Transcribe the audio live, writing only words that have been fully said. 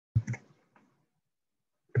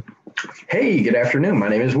Hey, good afternoon. My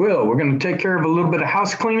name is Will. We're going to take care of a little bit of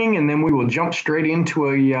house cleaning and then we will jump straight into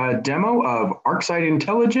a demo of ArcSight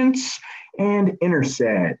Intelligence and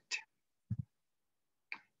Interset.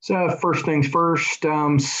 So first things first,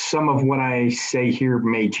 some of what I say here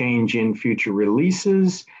may change in future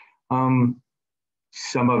releases. Some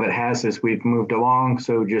of it has as we've moved along,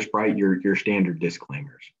 so just write your standard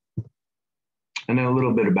disclaimers. And then a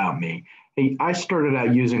little bit about me. Hey, I started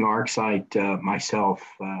out using ArcSight myself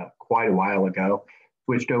quite a while ago,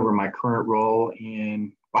 switched over my current role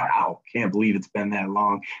in, wow, can't believe it's been that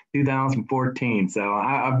long, 2014. So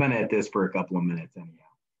I've been at this for a couple of minutes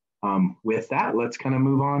anyhow. With that, let's kind of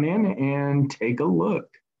move on in and take a look.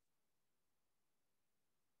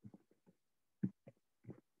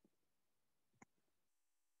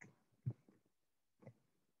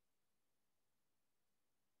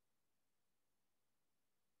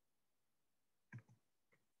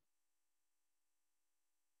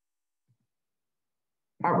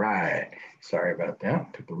 All right, sorry about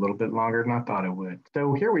that. Took a little bit longer than I thought it would.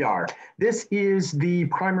 So here we are. This is the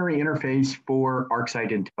primary interface for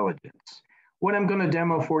ArcSight Intelligence. What I'm going to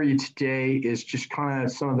demo for you today is just kind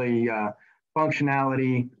of some of the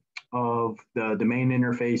functionality of the main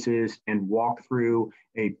interfaces and walk through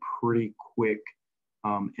a pretty quick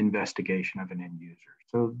investigation of an end user.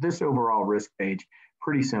 So this overall risk page,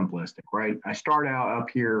 pretty simplistic, right? I start out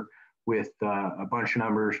up here with a bunch of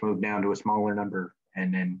numbers, move down to a smaller number,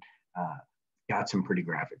 and then got some pretty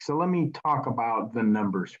graphics. So let me talk about the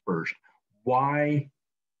numbers first. Why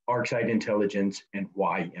ArcSight Intelligence and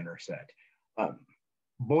why Interset?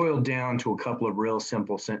 Boiled down to a couple of real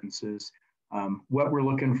simple sentences. What we're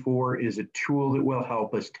looking for is a tool that will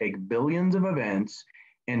help us take billions of events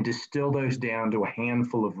and distill those down to a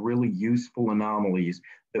handful of really useful anomalies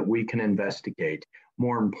that we can investigate.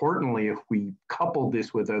 More importantly, if we couple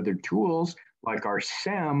this with other tools like our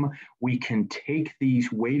SEM, we can take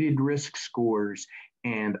these weighted risk scores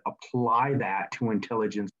and apply that to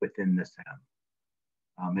intelligence within the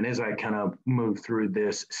SEM. And as I kind of move through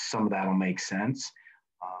this, some of that will make sense.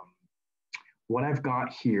 What I've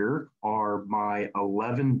got here are my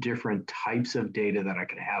 11 different types of data that I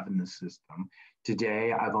could have in the system.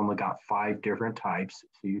 Today, I've only got 5 different types,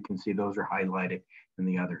 so you can see those are highlighted and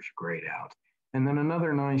the others grayed out. And then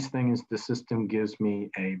another nice thing is the system gives me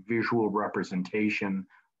a visual representation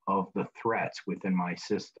of the threats within my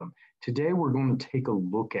system. Today, we're going to take a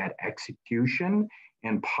look at execution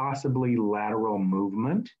and possibly lateral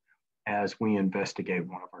movement as we investigate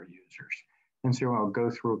one of our users. And so I'll go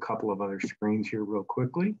through a couple of other screens here real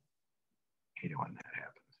quickly. Hate it when that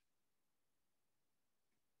happens.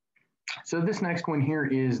 So this next one here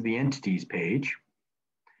is the entities page.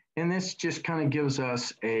 And this just kind of gives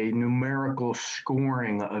us a numerical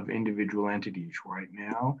scoring of individual entities right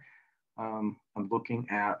now. I'm looking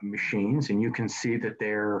at machines, and you can see that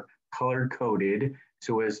they're color-coded.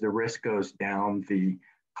 So as the risk goes down, the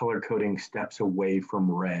color coding steps away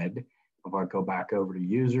from red. If I go back over to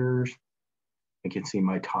users, I can see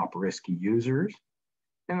my top risky users.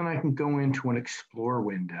 And then I can go into an Explore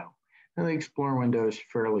window. And the Explore window is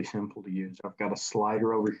fairly simple to use. I've got a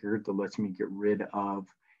slider over here that lets me get rid of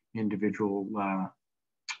individual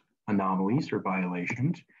anomalies or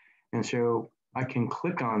violations. And so I can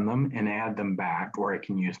click on them and add them back, or I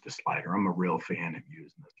can use the slider. I'm a real fan of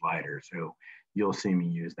using the slider, so you'll see me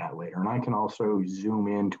use that later. And I can also zoom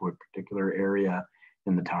into a particular area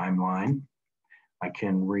in the timeline. I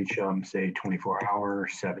can reach, say, 24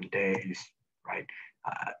 hours, 7 days, right?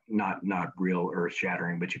 Not real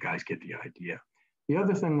earth-shattering, but you guys get the idea. The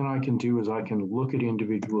other thing that I can do is I can look at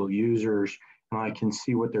individual users and I can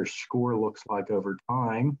see what their score looks like over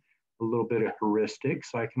time, a little bit of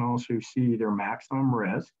heuristics. I can also see their maximum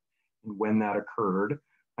risk and when that occurred.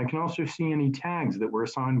 I can also see any tags that were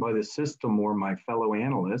assigned by the system or my fellow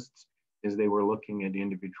analysts as they were looking at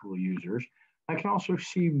individual users. I can also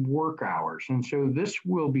see work hours. And so this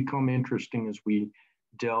will become interesting as we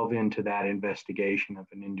delve into that investigation of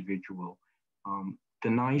an individual. The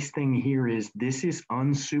nice thing here is this is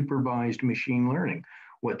unsupervised machine learning.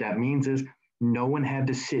 What that means is no one had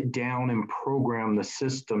to sit down and program the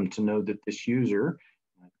system to know that this user,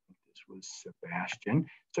 I think this was Sebastian.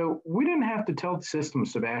 So we didn't have to tell the system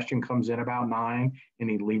Sebastian comes in about 9 and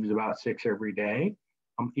he leaves about 6 every day.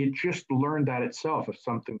 It just learned that itself. Of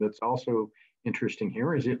something that's also interesting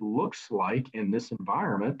here is it looks like in this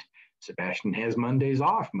environment, Sebastian has Mondays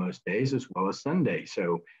off most days as well as Sunday.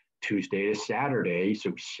 So Tuesday to Saturday,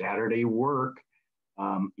 so Saturday work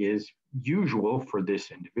is usual for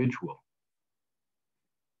this individual.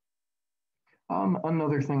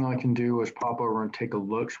 Another thing I can do is pop over and take a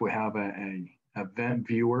look. So we have a event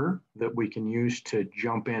viewer that we can use to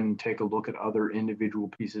jump in and take a look at other individual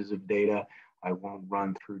pieces of data. I won't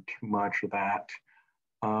run through too much of that.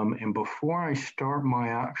 And before I start my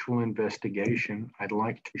actual investigation, I'd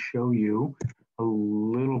like to show you a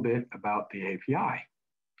little bit about the API,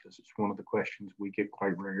 because it's one of the questions we get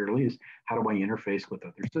quite regularly is, how do I interface with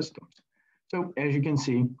other systems? So as you can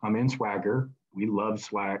see, I'm in Swagger. We love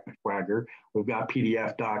Swagger. We've got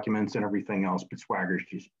PDF documents and everything else, but Swagger's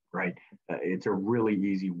just right. It's a really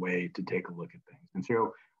easy way to take a look at things. And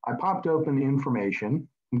so I popped open the information.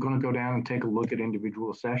 I'm going to go down and take a look at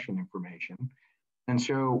individual session information. And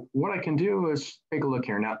so what I can do is take a look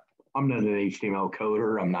here. Now, I'm not an HTML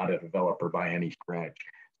coder. I'm not a developer by any stretch.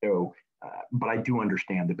 So, but I do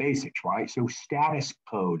understand the basics, right? So status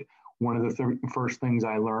code, one of the first things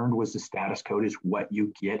I learned was the status code is what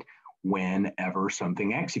you get whenever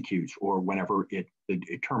something executes or whenever it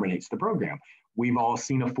terminates the program. We've all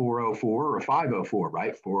seen a 404 or a 504,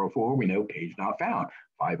 right? 404, we know page not found.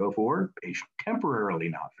 504, page temporarily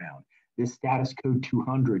not found. This status code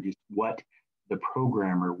 200 is what the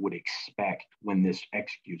programmer would expect when this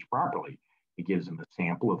executes properly. It gives them a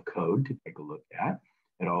sample of code to take a look at.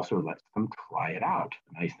 It also lets them try it out.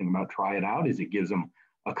 The nice thing about try it out is it gives them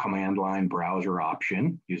a command line browser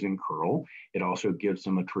option using curl. It also gives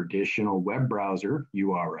them a traditional web browser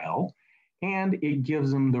URL, and it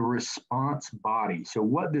gives them the response body. So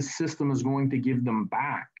what the system is going to give them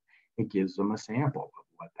back, it gives them a sample of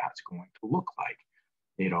what that's going to look like.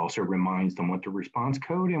 It also reminds them what the response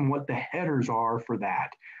code and what the headers are for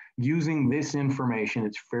that. Using this information,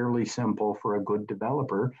 it's fairly simple for a good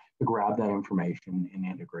developer to grab that information and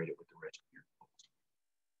integrate it with the rest of your tools.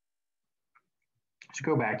 Let's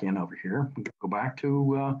go back in over here. Go back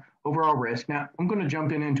to overall risk. Now, I'm going to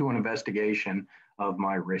jump into an investigation of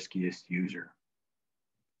my riskiest user.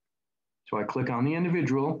 So I click on the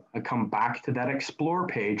individual, I come back to that explore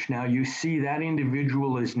page. Now you see that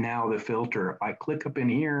individual is now the filter. If I click up in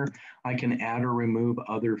here, I can add or remove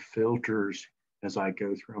other filters as I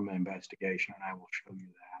go through my investigation, and I will show you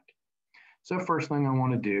that. So first thing I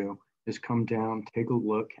want to do is come down, take a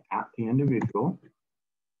look at the individual.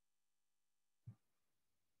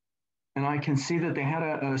 And I can see that they had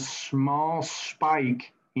a small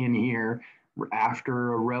spike in here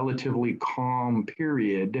after a relatively calm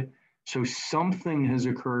period. So something has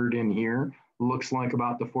occurred in here, looks like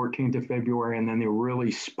about the 14th of February, and then they really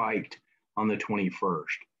spiked on the 21st.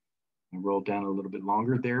 I rolled down a little bit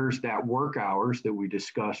longer. There's that work hours that we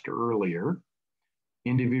discussed earlier.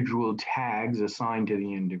 Individual tags assigned to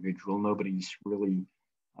the individual. Nobody's really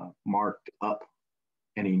marked up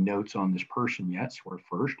any notes on this person yet, so we're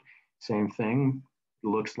first. Same thing, it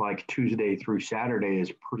looks like Tuesday through Saturday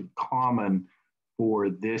is pretty common for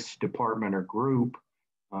this department or group.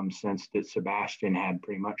 Since that Sebastian had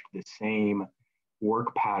pretty much the same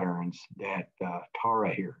work patterns that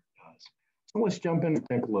Tara here does. So let's jump in and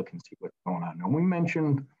take a look and see what's going on. Now we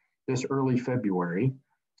mentioned this early February,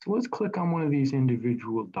 so let's click on one of these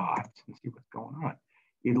individual dots and see what's going on.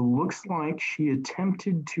 It looks like she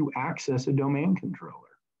attempted to access a domain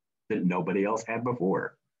controller that nobody else had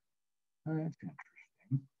before. That's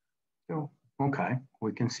interesting. So, okay,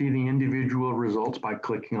 we can see the individual results by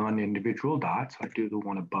clicking on individual dots. I do the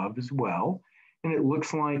one above as well. And it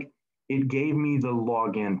looks like it gave me the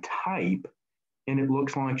login type, and it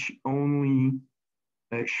looks like she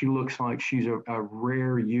looks like she's a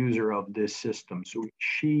rare user of this system. So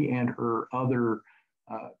she and her other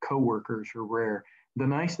coworkers are rare. The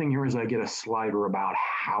nice thing here is I get a slider about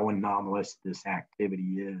how anomalous this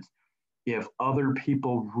activity is. If other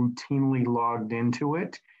people routinely logged into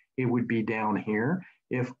it, it would be down here.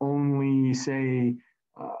 If only, say,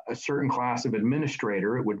 a certain class of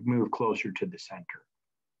administrator, it would move closer to the center.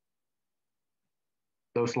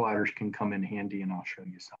 Those sliders can come in handy, and I'll show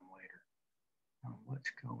you some later. Now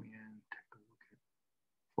let's go in, take a look at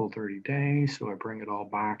full 30 days. So I bring it all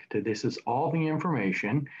back to this is all the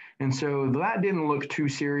information. And so that didn't look too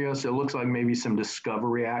serious. It looks like maybe some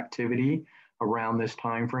discovery activity around this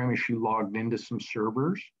time frame as she logged into some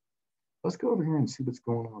servers. Let's go over here and see what's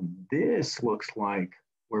going on. This looks like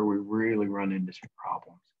where we really run into some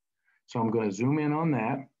problems. So I'm going to zoom in on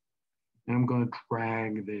that, and I'm going to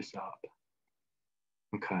drag this up.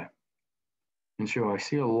 Okay. And so I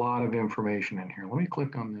see a lot of information in here. Let me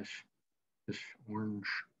click on this orange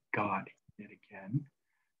dot yet again.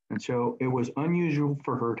 And so it was unusual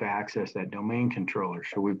for her to access that domain controller.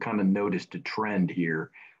 So we've kind of noticed a trend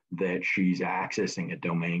here that she's accessing a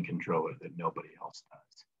domain controller that nobody else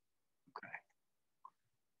does. Okay.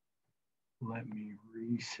 Let me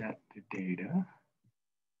reset the data.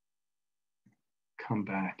 come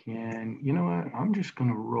back in. You know what? I'm just going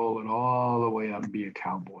to roll it all the way up and be a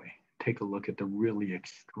cowboy. Take a look at the really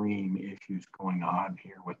extreme issues going on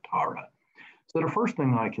here with Tara. So the first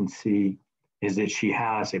thing I can see is that she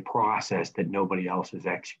has a process that nobody else has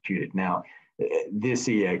executed. Now, this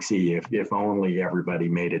EXE, if only everybody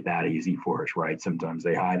made it that easy for us, right? Sometimes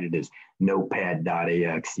they hide it as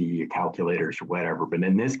notepad.exe, calculators or whatever. But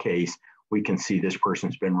in this case, we can see this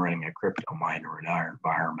person's been running a crypto miner in our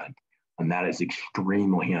environment. And that is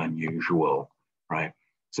extremely unusual, right?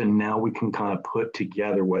 So now we can kind of put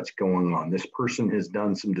together what's going on. This person has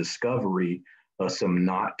done some discovery of some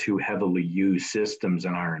not too heavily used systems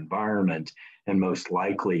in our environment. And most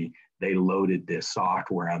likely they loaded this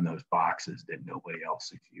software on those boxes that nobody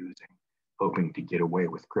else is using, hoping to get away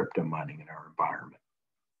with crypto mining in our environment.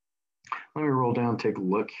 Let me roll down, take a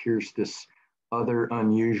look. Here's this other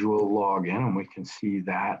unusual login, and we can see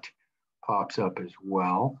that pops up as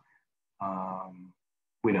well.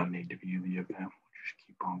 We don't need to view the event. We'll just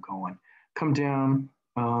keep on going. Come down.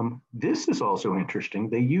 This is also interesting.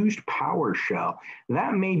 They used PowerShell.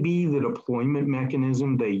 That may be the deployment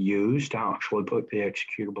mechanism they used to actually put the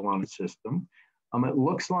executable on a system. It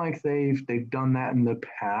looks like they've done that in the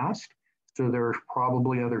past. So there's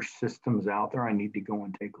probably other systems out there I need to go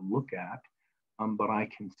and take a look at. But I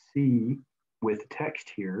can see with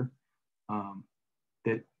text here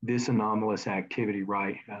that this anomalous activity,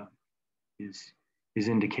 right, is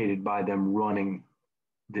indicated by them running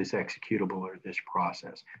this executable or this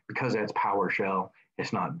process. Because that's PowerShell,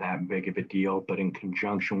 it's not that big of a deal, but in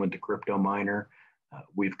conjunction with the crypto miner,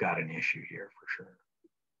 we've got an issue here for sure.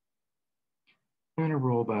 I'm gonna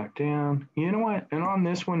roll back down. You know what, and on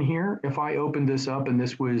this one here, if I opened this up and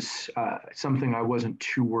this was something I wasn't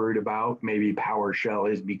too worried about, maybe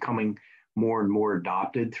PowerShell is becoming more and more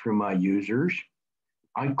adopted through my users,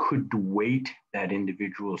 I could weight that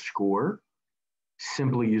individual score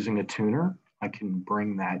simply using a tuner. I can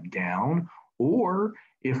bring that down. Or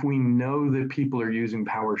if we know that people are using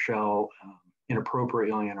PowerShell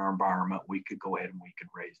inappropriately in our environment, we could go ahead and we could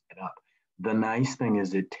raise it up. The nice thing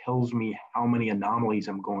is it tells me how many anomalies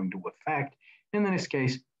I'm going to affect. And in this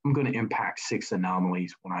case, I'm going to impact 6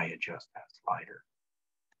 anomalies when I adjust that slider.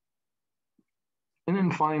 And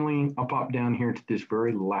then finally, I'll pop down here to this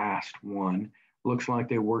very last one. Looks like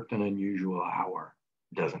they worked an unusual hour.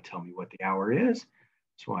 It doesn't tell me what the hour is,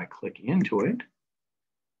 so I click into it.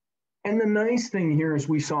 And the nice thing here is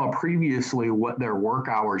we saw previously what their work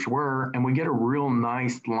hours were, and we get a real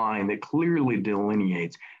nice line that clearly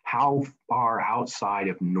delineates how far outside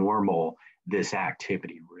of normal this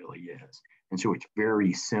activity really is. And so it's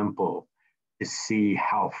very simple to see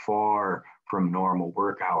how far from normal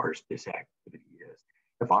work hours this activity is.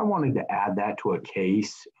 If I wanted to add that to a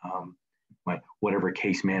case, whatever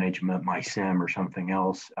case management, my SIM or something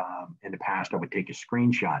else, in the past, I would take a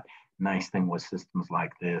screenshot. Nice thing with systems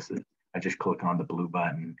like this is I just click on the blue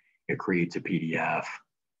button, it creates a PDF.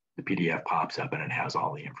 The PDF pops up and it has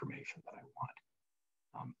all the information that I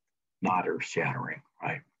want. Not earth shattering,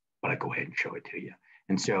 right? But I go ahead and show it to you.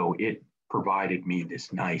 And so it provided me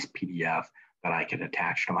this nice PDF that I can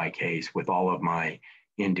attach to my case with all of my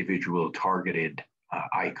individual targeted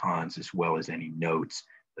icons, as well as any notes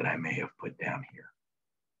that I may have put down here.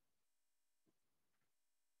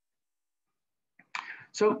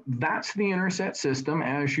 So that's the Interset system.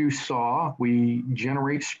 As you saw, we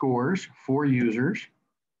generate scores for users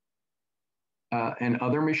and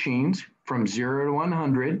other machines from 0 to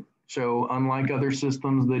 100. So unlike other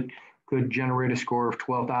systems that could generate a score of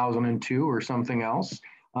 12,002 or something else,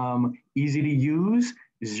 easy to use,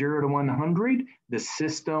 0 to 100. The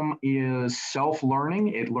system is self-learning.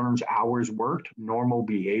 It learns hours worked, normal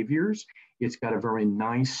behaviors. It's got a very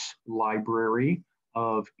nice library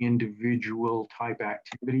of individual type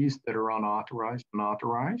activities that are unauthorized and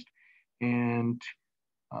authorized. And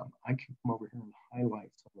I can come over here and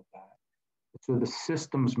highlight some of that. So the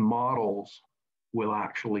system's models will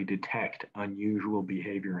actually detect unusual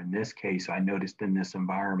behavior. In this case, I noticed in this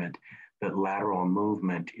environment that lateral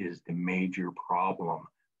movement is the major problem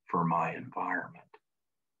for my environment.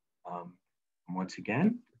 Once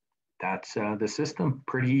again, that's the system.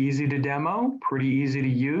 Pretty easy to demo, pretty easy to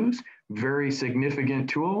use, very significant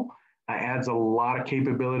tool. Adds a lot of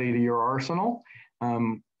capability to your arsenal.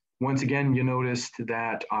 Once again, you noticed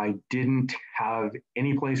that I didn't have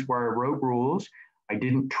any place where I wrote rules. I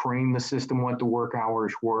didn't train the system what the work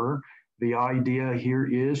hours were. The idea here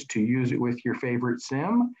is to use it with your favorite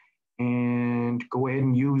sim and go ahead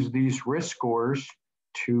and use these risk scores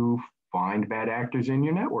to find bad actors in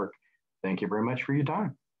your network. Thank you very much for your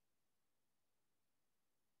time.